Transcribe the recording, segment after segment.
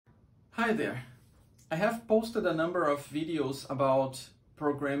Hi there. I have posted a number of videos about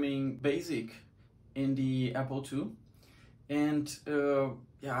programming BASIC in the Apple II, and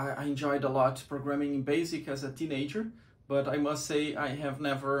yeah, I enjoyed a lot programming in BASIC as a teenager, but I must say I have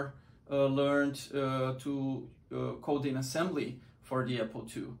never learned to code in assembly for the Apple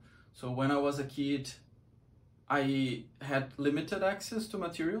II. So when I was a kid, I had limited access to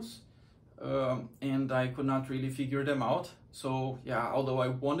materials, and I could not really figure them out. So yeah, although I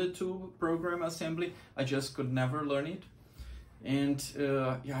wanted to program assembly, I just could never learn it. And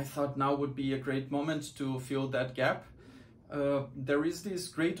yeah, I thought now would be a great moment to fill that gap. There is this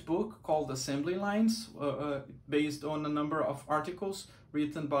great book called Assembly Lines, based on a number of articles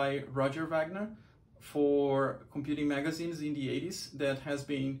written by Roger Wagner for computing magazines in the 80s that has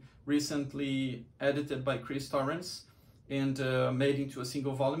been recently edited by Chris Torrance and made into a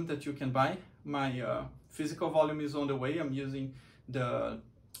single volume that you can buy. My physical volume is on the way. I'm using the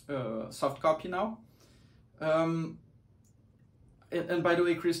soft copy now. And by the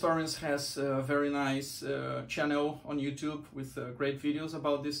way, Chris Torrance has a very nice channel on YouTube with great videos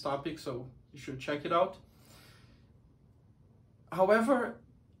about this topic, so you should check it out. However,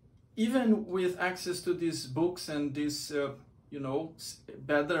 even with access to these books and these,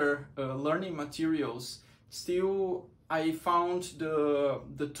 better learning materials, still I found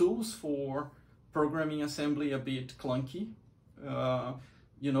the tools for programming assembly a bit clunky.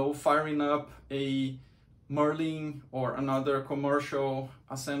 Firing up a Merlin or another commercial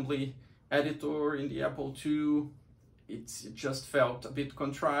assembly editor in the Apple II, it just felt a bit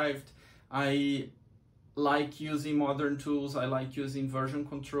contrived. I like using modern tools. I like using version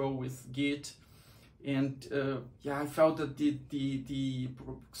control with Git. And yeah, I felt that the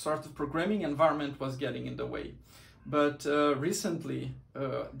sort of programming environment was getting in the way. But recently,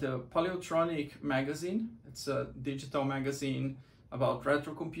 the Paleotronic magazine, it's a digital magazine about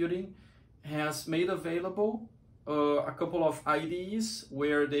retro computing, has made available a couple of IDEs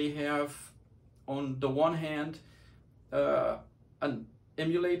where they have, on the one hand, an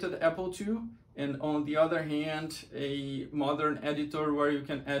emulated Apple II, and on the other hand, a modern editor where you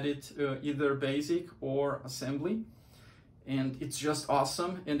can edit either BASIC or assembly. And it's just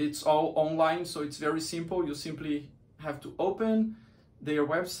awesome, and it's all online, so it's very simple. You simply have to open their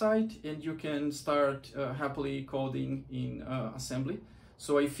website and you can start happily coding in assembly.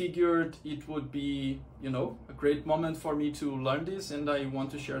 So I figured it would be, a great moment for me to learn this, and I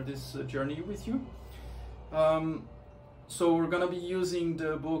want to share this journey with you. So we're gonna be using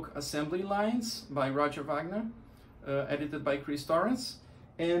the book Assembly Lines by Roger Wagner, edited by Chris Torrance.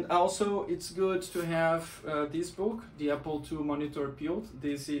 And also it's good to have this book, the Apple II Monitor Build.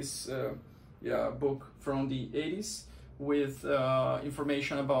 This is a book from the 80s with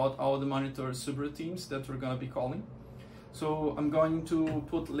information about all the monitor subroutines that we're gonna be calling. So I'm going to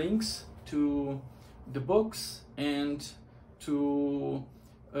put links to the books and to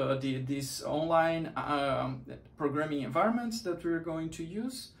these online programming environments that we're going to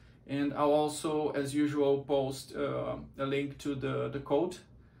use. And I'll also, as usual, post a link to the code,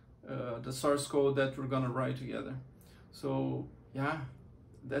 the source code that we're gonna write together. So yeah,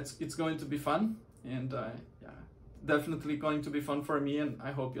 it's going to be fun, and yeah, definitely going to be fun for me, and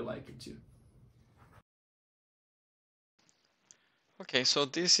I hope you like it too. Okay, so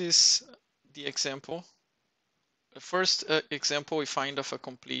this is the example. The first example we find of a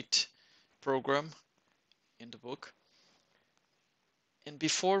complete program in the book. And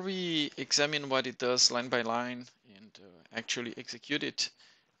before we examine what it does line by line and actually execute it,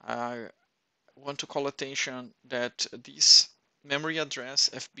 I want to call attention that this memory address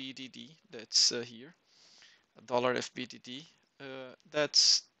FBDD that's here, $FBDD,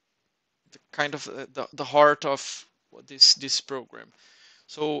 that's the kind of the heart of this program.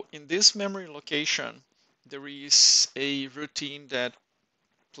 So in this memory location, there is a routine that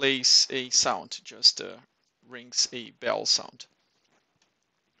plays a sound, just rings a bell sound.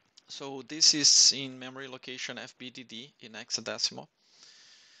 So this is in memory location FBDD in hexadecimal.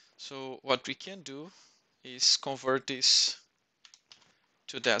 So what we can do is convert this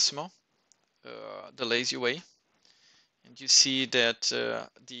to decimal the lazy way. And you see that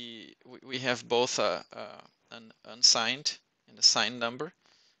we have both an unsigned and a signed number.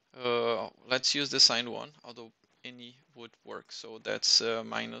 Let's use the signed one, although any would work. So that's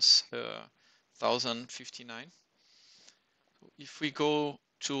minus 1059. If we go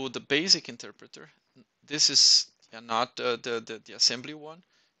to the basic interpreter, this is not the assembly one.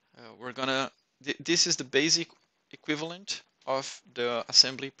 This is the basic equivalent of the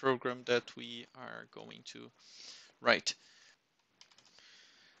assembly program that we are going to write.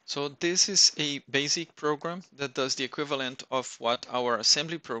 So this is a basic program that does the equivalent of what our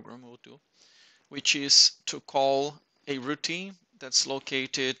assembly program will do, which is to call a routine that's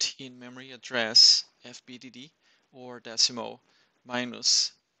located in memory address FBDD or decimal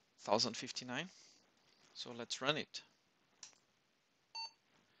minus 1059. So let's run it.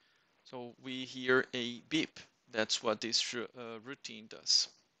 So we hear a beep. That's what this routine does.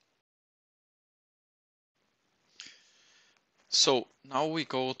 So now we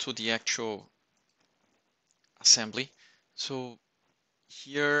go to the actual assembly. So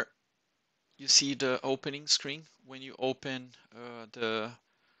here you see the opening screen. When you open the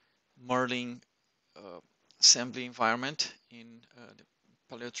Merlin assembly environment in the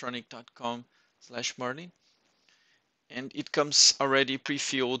paleotronic.com/Merlin, and it comes already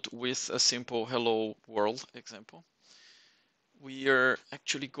pre-filled with a simple hello world example. We are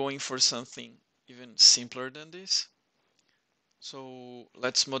actually going for something even simpler than this. So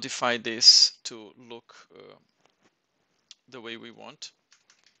let's modify this to look the way we want.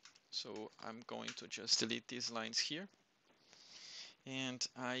 So I'm going to just delete these lines here. And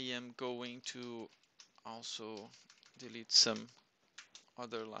I am going to also delete some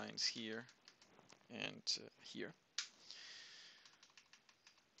other lines here and here.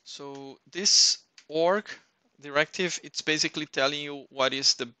 So this org directive, it's basically telling you what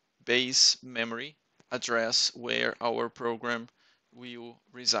is the base memory address where our program will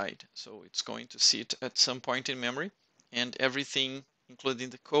reside. So it's going to sit at some point in memory, and everything, including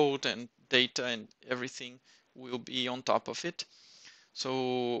the code and data and everything, will be on top of it.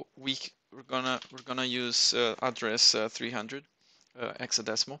 So we're gonna use address 300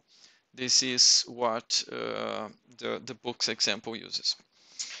 hexadecimal. This is what the book's example uses.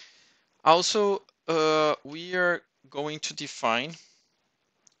 Also, we are going to define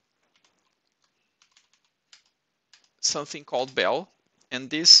something called bell, and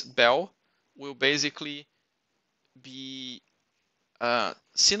this bell will basically be a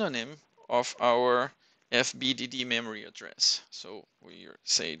synonym of our FBDD memory address. So we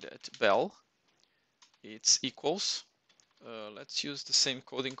say that bell, it's equals, let's use the same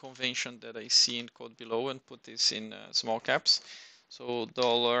coding convention that I see in code below and put this in small caps. So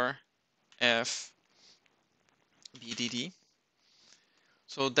 $FBDD.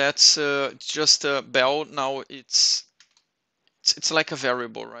 So that's just a bell. Now it's like a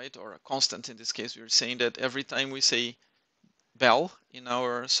variable, right? Or a constant in this case. We're saying that every time we say bell in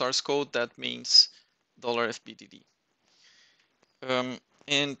our source code, that means $FBDD.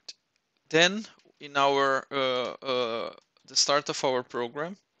 And then in our the start of our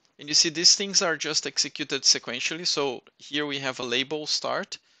program, and you see these things are just executed sequentially. So here we have a label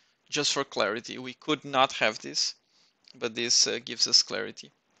start, just for clarity. We could not have this, but this gives us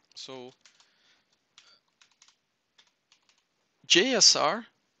clarity. So JSR,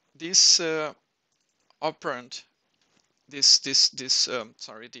 this operand, this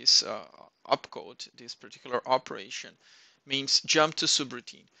opcode, this particular operation means jump to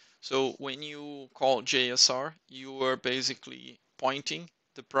subroutine. So when you call JSR, you are basically pointing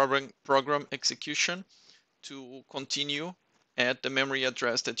the program execution to continue at the memory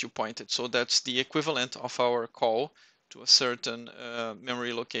address that you pointed. So that's the equivalent of our call to a certain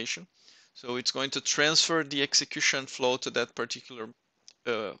memory location. So it's going to transfer the execution flow to that particular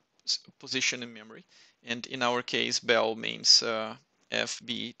position in memory. And in our case, bell means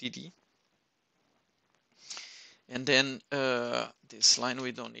FBDD. And then this line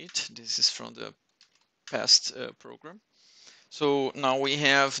we don't need. This is from the past program. So now we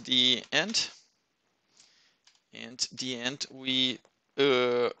have the end. And the end, we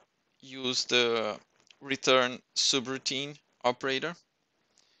use the return subroutine operator.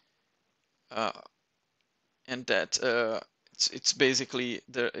 And that it's basically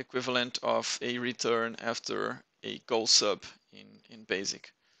the equivalent of a return after a go sub in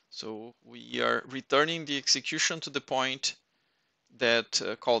BASIC. So we are returning the execution to the point that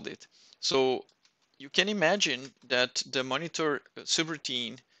called it. So you can imagine that the monitor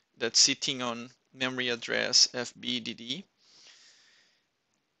subroutine that's sitting on memory address FBDD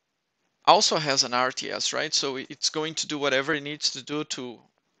also has an RTS, right? So it's going to do whatever it needs to do to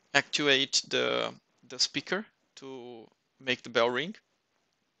actuate the speaker to make the bell ring.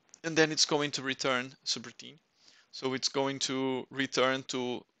 And then it's going to return subroutine. So it's going to return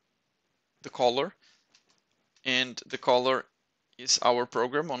to the caller, and the caller is our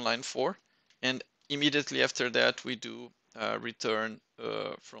program on line 4. And immediately after that, we do return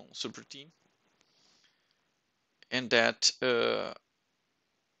from subroutine. And that,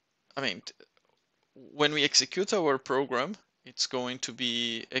 when we execute our program, it's going to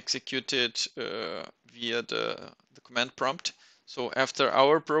be executed via the command prompt. So after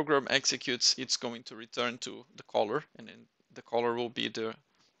our program executes, it's going to return to the caller, and then the caller will be the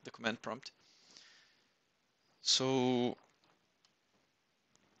command prompt. So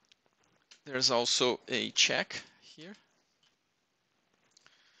there's also a check here.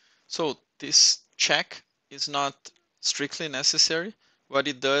 So this check is not strictly necessary. What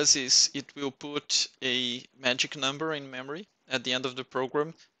it does is it will put a magic number in memory at the end of the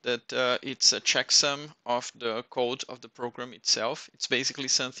program that it's a checksum of the code of the program itself. It's basically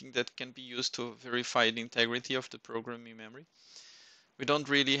something that can be used to verify the integrity of the program in memory. We don't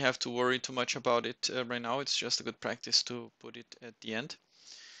really have to worry too much about it right now. It's just a good practice to put it at the end.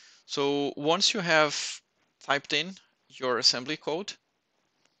 So once you have typed in your assembly code,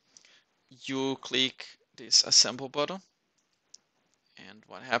 you click this assemble button, and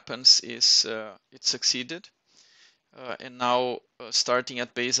what happens is it succeeded. And now starting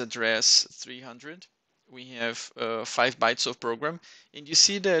at base address 300, we have 5 bytes of program. And you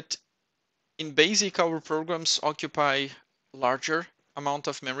see that in BASIC, our programs occupy larger amount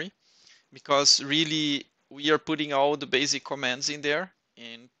of memory because really we are putting all the basic commands in there,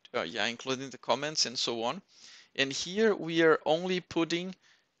 and yeah, including the comments and so on. And here we are only putting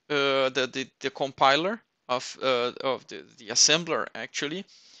the compiler of the assembler actually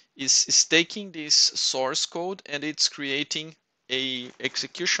is taking this source code and it's creating a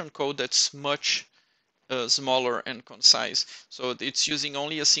execution code that's much smaller and concise. So it's using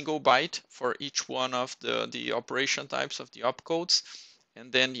only a single byte for each one of the operation types of the opcodes. And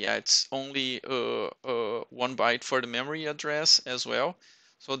then, yeah, it's only 1 byte for the memory address as well.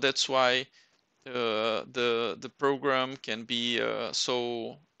 So that's why the program can be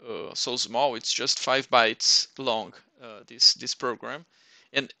so small. It's just 5 bytes long, this program.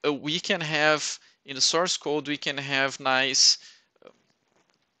 And we can have, in the source code, we can have nice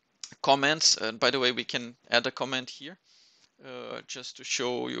comments. And by the way, we can add a comment here just to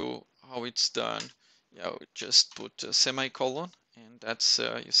show you how it's done. Yeah, we just put a semicolon, and that's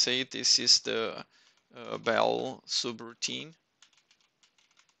you say this is the Bell subroutine.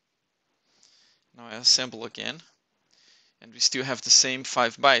 Now I assemble again, and we still have the same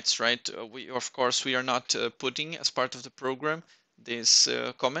 5 bytes, right? We of course we are not putting as part of the program this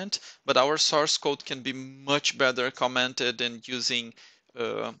comment, but our source code can be much better commented and using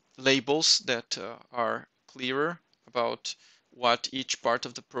labels that are clearer about what each part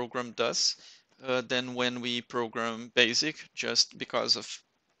of the program does than when we program BASIC, just because of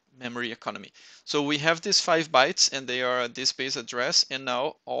memory economy. So we have these 5 bytes and they are at this base address, and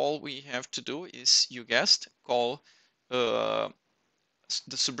now all we have to do is, you guessed, call the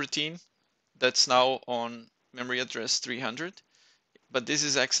subroutine that's now on memory address 300, but this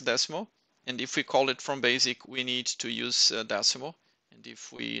is hexadecimal, and if we call it from BASIC, we need to use decimal, and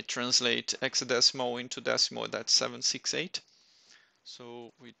if we translate hexadecimal into decimal, that's 768.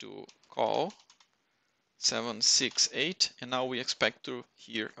 So we do call 768, and now we expect to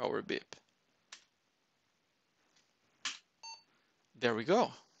hear our beep. There we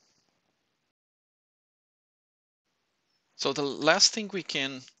go. So the last thing we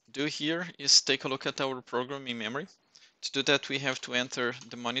can do here is take a look at our program in memory. To do that, we have to enter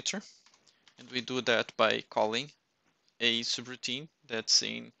the monitor, and we do that by calling a subroutine that's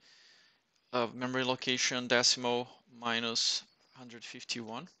in memory location decimal minus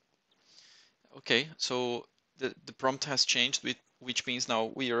 151. Okay, so the prompt has changed, which means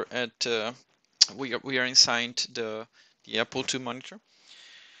now we are at we are inside the Apple II monitor.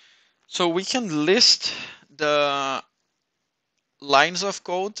 So we can list the lines of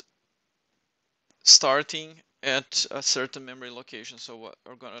code starting at a certain memory location. So what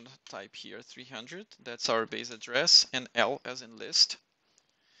we're going to type here 300, that's our base address, and L as in list.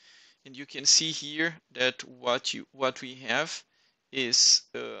 And you can see here that what we have is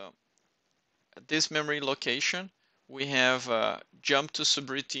at this memory location we have jump to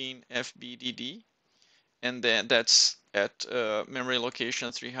subroutine FBDD, and then that's at memory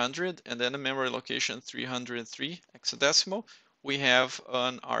location 300, and then a memory location 303 hexadecimal we have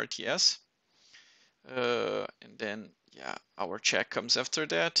an RTS, and then yeah, our check comes after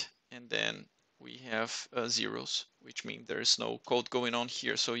that, and then we have zeros, which means there's no code going on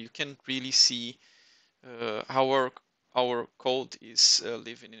here. So you can really see how our code is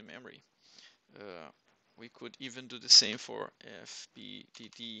living in memory. We could even do the same for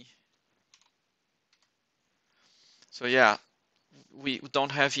FBDD. So yeah, we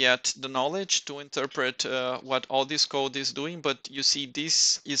don't have yet the knowledge to interpret what all this code is doing, but you see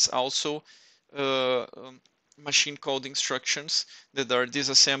this is also machine code instructions that are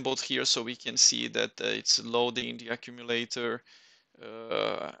disassembled here, so we can see that it's loading the accumulator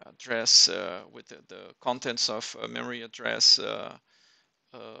address with the contents of memory address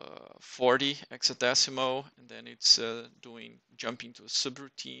 40 hexadecimal, and then it's jumping to a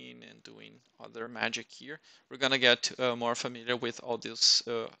subroutine and doing other magic here. We're gonna get more familiar with all these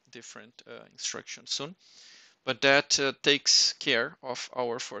different instructions soon, but that takes care of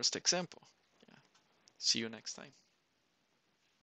our first example. Yeah. See you next time.